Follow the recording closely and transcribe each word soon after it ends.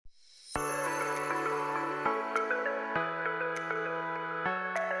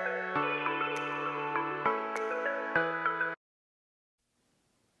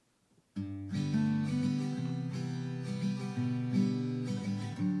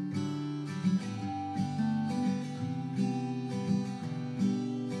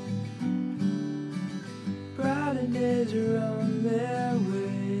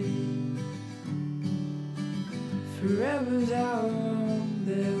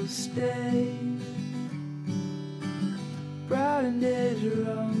days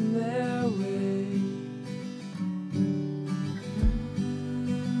are on their way.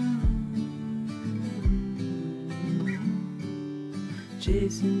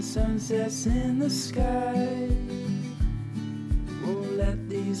 Chasing sunsets in the sky, won't let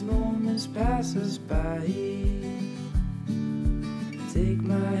these moments pass us by. Take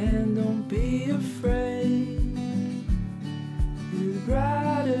my hand, don't be afraid. The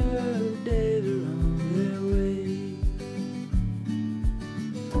brighter days are on their way.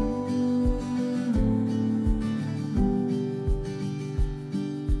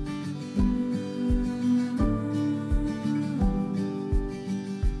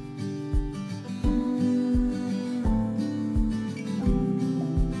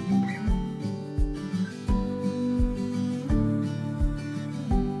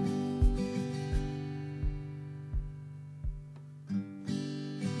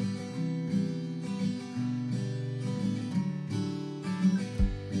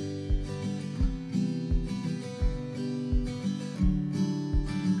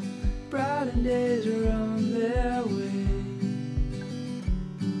 Brighter days are on their way.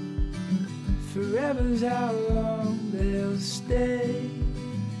 Forever's how long they'll stay.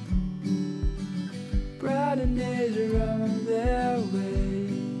 Brighter days are on their way.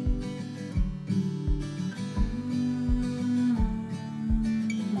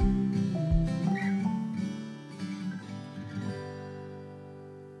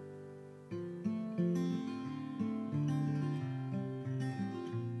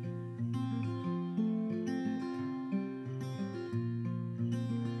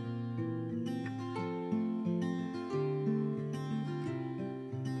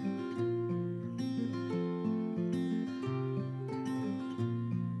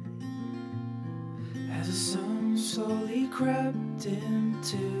 As the sun slowly crept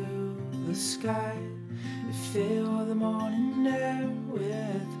into the sky, it filled the morning air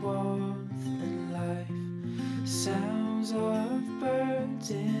with warmth and life. Sounds of birds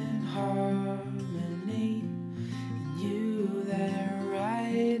in harmony, and you there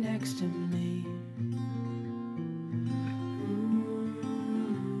right next to me.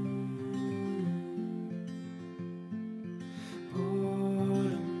 Oh,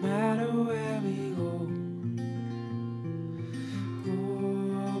 no matter where we go,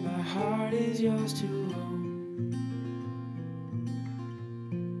 my heart is yours to own.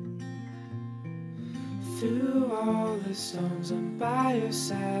 Through all the storms, I'm by your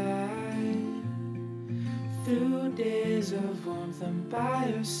side. Through days of warmth, I'm by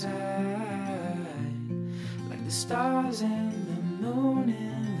your side. Like the stars and the moon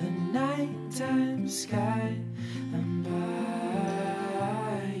in the nighttime sky, I'm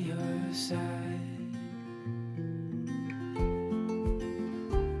by your side.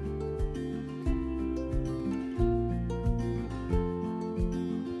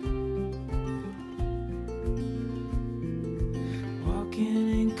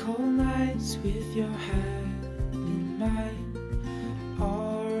 In cold nights with your hand in mine,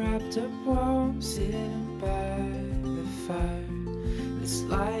 all wrapped up warm, sitting by the fire. This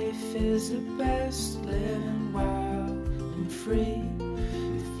life is the best, living wild and free,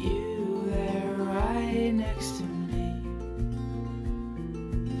 with you there right next to me.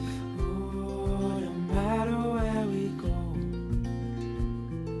 Oh, no matter where we go,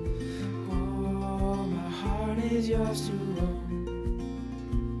 oh, my heart is yours to own.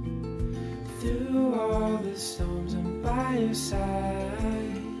 Through all the storms, I'm by your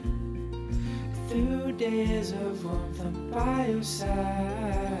side. Through days of warmth, I'm by your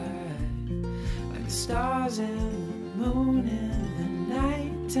side. Like the stars and the moon in the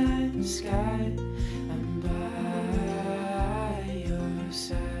nighttime sky, I'm by your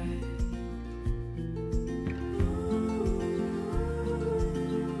side.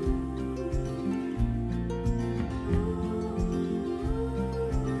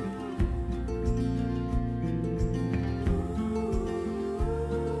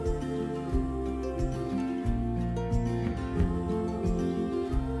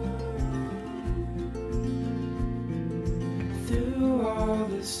 Through all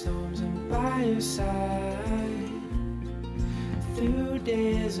the storms, I'm by your side. Through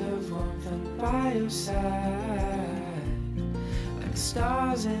days of warmth, I'm by your side. Like the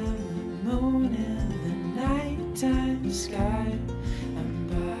stars and the moon in the nighttime sky, I'm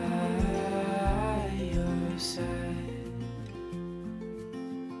by your side.